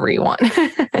in wherever you want.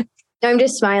 I'm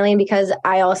just smiling because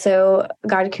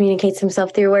God communicates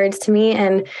himself through words to me,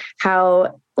 and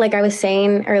how, like I was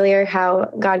saying earlier, how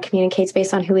God communicates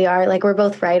based on who we are. Like we're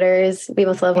both writers. We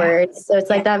both love words. So it's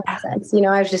like, that makes sense.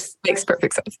 I was just makes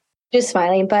perfect sense. Just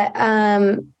smiling. But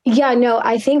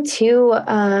I think too,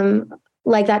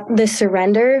 like that, the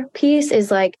surrender piece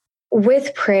is like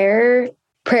with prayer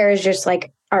is just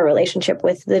like our relationship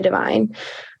with the divine.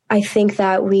 I think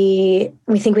that we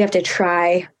think we have to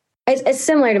try. It's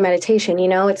similar to meditation,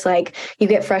 it's like you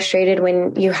get frustrated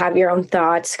when you have your own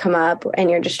thoughts come up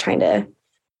and you're just trying to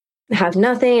have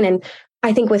nothing. And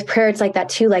I think with prayer, it's like that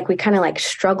too. Like we kind of like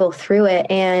struggle through it.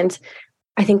 And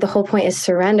I think the whole point is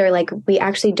surrender. Like we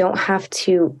actually don't have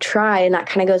to try. And that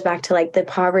kind of goes back to like the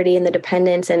poverty and the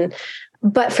dependence.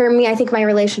 But for me, I think my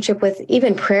relationship with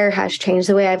even prayer has changed.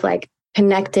 The way I've like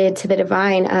connected to the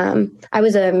divine. I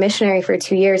was a missionary for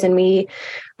 2 years, and we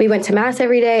went to mass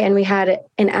every day, and we had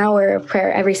an hour of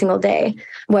prayer every single day,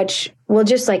 which will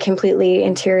just like completely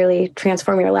interiorly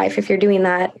transform your life if you're doing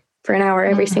that for an hour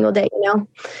every single day, you know?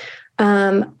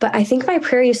 But I think my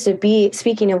prayer used to be,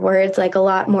 speaking of words, like a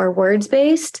lot more words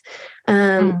based.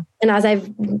 And as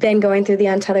I've been going through the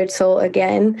Untethered Soul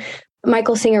again,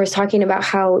 Michael Singer was talking about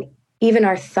how even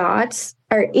our thoughts,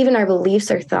 or even our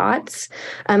beliefs are thoughts,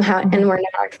 and we're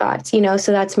not our thoughts, you know?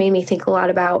 So that's made me think a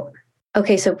lot about,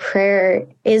 okay, so prayer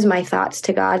is my thoughts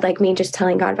to God, like me just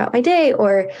telling God about my day,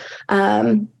 or,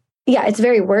 it's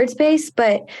very words based,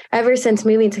 but ever since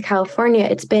moving to California,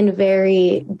 it's been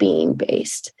very being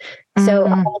based. So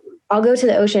I'll go to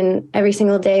the ocean every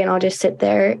single day, and I'll just sit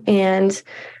there. And,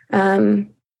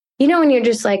 you know, when you're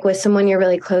just like with someone you're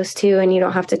really close to and you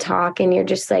don't have to talk, and you're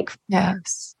just like,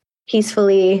 yes,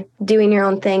 peacefully doing your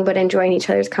own thing, but enjoying each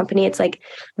other's company. It's like,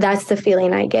 that's the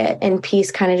feeling I get. And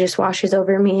peace kind of just washes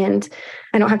over me, and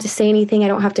I don't have to say anything. I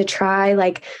don't have to try.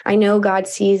 Like, I know God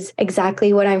sees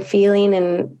exactly what I'm feeling,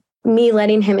 and me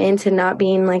letting him into not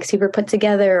being like super put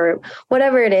together or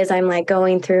whatever it is I'm like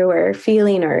going through or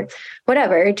feeling or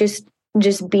whatever, just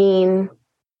being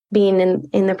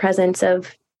in the presence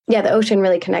of, the ocean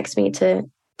really connects me to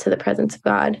the presence of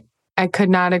God. I could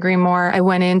not agree more. I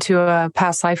went into a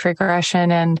past life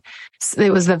regression, and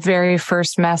it was the very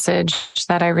first message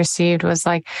that I received was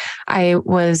like, I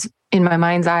was in my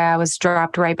mind's eye, I was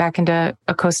dropped right back into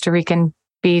a Costa Rican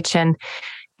beach, and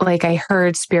like I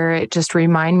heard Spirit just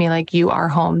remind me, like, you are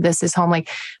home. This is home. Like,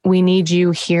 we need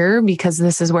you here because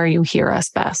this is where you hear us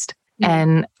best.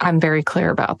 And I'm very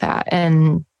clear about that.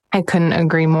 And I couldn't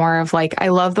agree more of like, I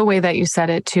love the way that you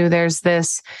said it too. There's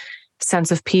this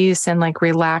sense of peace and like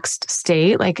relaxed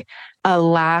state, like a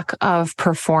lack of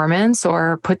performance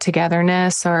or put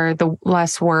togetherness or the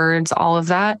less words, all of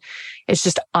that. It's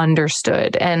just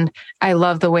understood. And I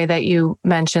love the way that you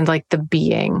mentioned like the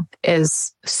being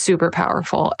is super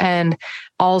powerful, and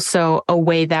also a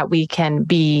way that we can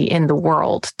be in the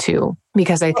world too,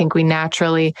 because I think we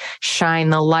naturally shine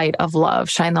the light of love,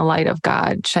 shine the light of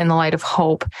God, shine the light of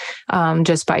hope,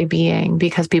 just by being,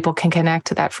 because people can connect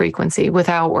to that frequency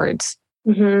without words.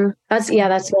 Mm-hmm. That's what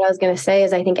I was going to say,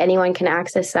 is I think anyone can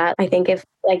access that. I think if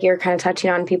like you're kind of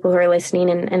touching on people who are listening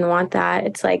and want that,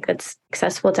 it's like, it's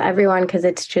accessible to everyone because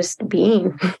it's just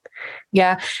being.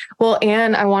 Yeah. Well,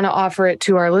 and I want to offer it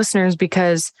to our listeners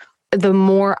because the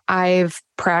more I've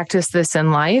practiced this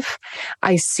in life,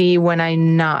 I see when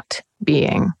I'm not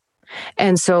being.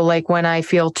 And so like when I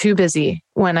feel too busy,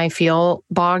 when I feel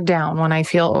bogged down, when I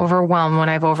feel overwhelmed, when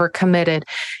I've overcommitted,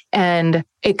 and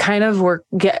it kind of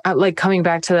like coming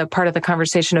back to the part of the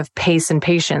conversation of pace and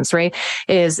patience, right?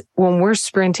 Is when we're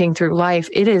sprinting through life,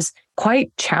 it is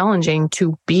quite challenging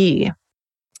to be,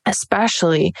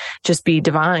 especially just be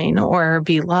divine or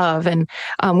be love. And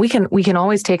we can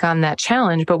always take on that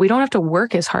challenge, but we don't have to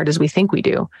work as hard as we think we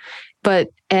do. But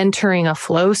entering a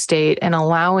flow state and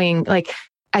allowing, like,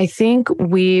 I think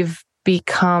we've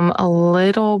become a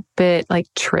little bit like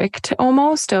tricked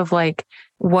almost of like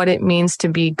what it means to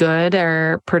be good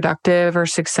or productive or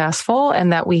successful,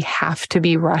 and that we have to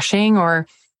be rushing, or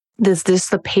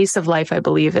the pace of life, I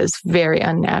believe, is very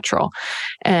unnatural.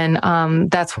 And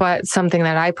that's what something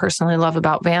that I personally love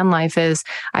about van life is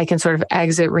I can sort of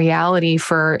exit reality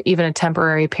for even a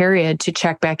temporary period to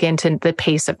check back into the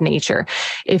pace of nature.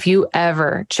 If you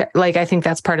ever check, like, I think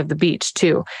that's part of the beach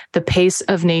too. The pace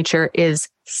of nature is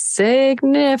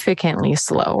significantly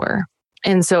slower.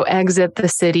 And so exit the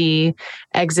city,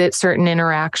 exit certain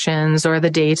interactions or the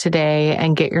day to day,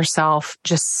 and get yourself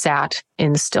just sat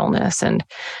in stillness and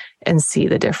see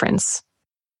the difference.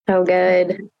 So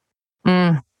good.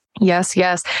 Yes,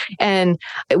 yes. And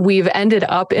we've ended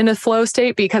up in a flow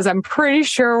state because I'm pretty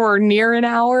sure we're near an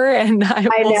hour, and I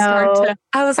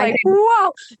was like,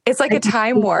 wow, it's like a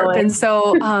time warp. And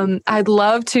so I'd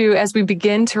love to, as we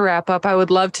begin to wrap up, I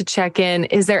would love to check in.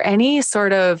 Is there any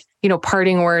sort of,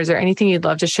 parting words or anything you'd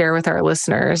love to share with our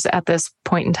listeners at this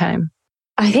point in time?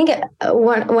 I think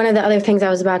one of the other things I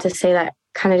was about to say that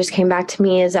kind of just came back to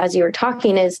me is, as you were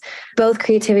talking, is both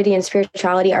creativity and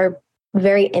spirituality are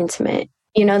very intimate.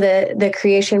 The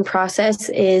creation process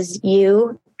is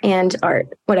you and art,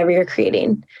 whatever you're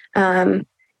creating.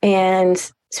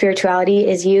 And spirituality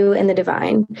is you and the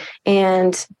divine.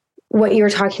 And what you were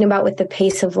talking about with the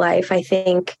pace of life, I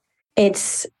think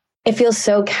it feels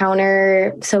so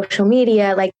counter social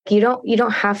media. Like you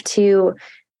don't have to,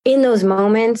 in those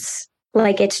moments,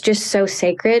 like it's just so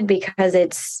sacred because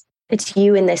it's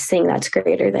you in this thing that's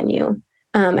greater than you.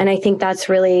 And I think that's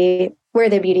really where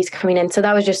the beauty's coming in. So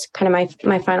that was just kind of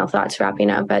my final thoughts wrapping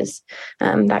up as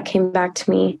that came back to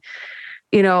me.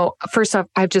 First off,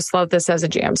 I've just loved this as a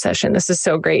jam session. This is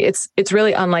so great. It's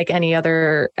really unlike any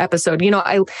other episode.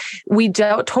 We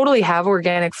don't totally have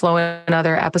organic flow in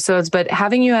other episodes, but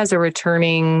having you as a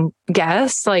returning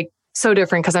guest, like, so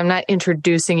different because I'm not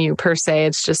introducing you per se.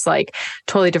 It's just like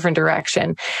totally different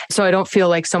direction. So I don't feel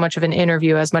like so much of an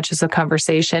interview as much as a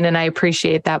conversation. And I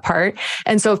appreciate that part.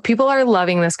 And so if people are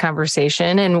loving this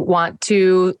conversation and want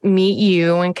to meet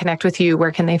you and connect with you,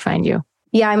 where can they find you?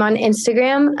 Yeah, I'm on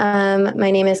Instagram. My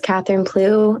name is Katherine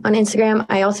Plu on Instagram.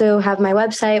 I also have my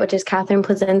website, which is Katherine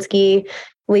Plucinsky.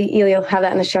 You'll have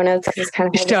that in the show notes. It's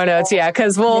kind of show notes, yeah,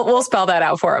 because we'll spell that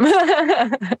out for them.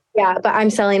 Yeah, but I'm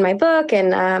selling my book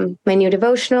and my new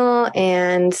devotional,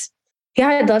 and yeah,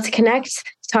 I'd love to connect,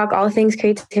 talk all things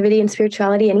creativity and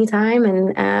spirituality anytime.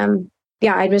 And I'm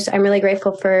really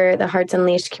grateful for the Hearts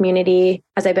Unleashed community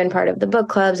as I've been part of the book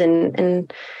clubs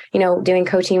and doing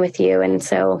coaching with you. And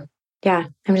so yeah,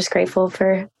 I'm just grateful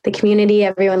for the community,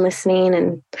 everyone listening,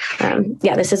 and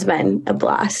this has been a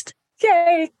blast.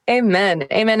 Yay. Amen.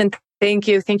 Amen. And thank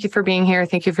you. Thank you for being here.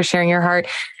 Thank you for sharing your heart.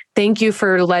 Thank you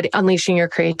for unleashing your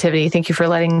creativity. Thank you for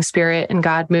letting Spirit and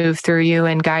God move through you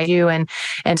and guide you and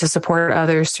to support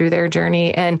others through their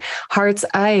journey. And Hearts,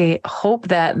 I hope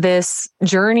that this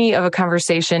journey of a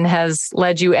conversation has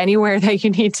led you anywhere that you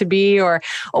need to be or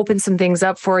opened some things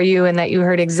up for you, and that you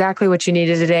heard exactly what you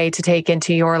needed today to take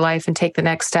into your life and take the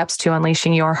next steps to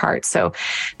unleashing your heart. So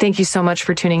thank you so much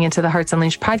for tuning into the Hearts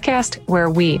Unleashed podcast, where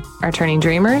we are turning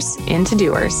dreamers into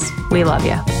doers. We love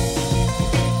you.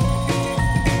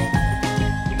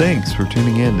 Thanks for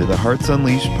tuning in to the Hearts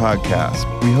Unleashed podcast.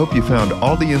 We hope you found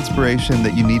all the inspiration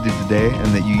that you needed today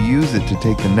and that you use it to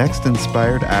take the next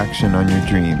inspired action on your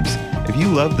dreams. If you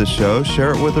love the show,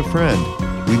 share it with a friend.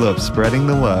 We love spreading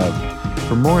the love.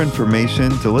 For more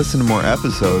information, to listen to more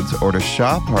episodes, or to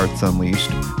shop Hearts Unleashed,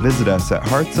 visit us at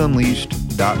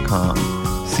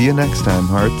heartsunleashed.com. See you next time,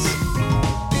 Hearts.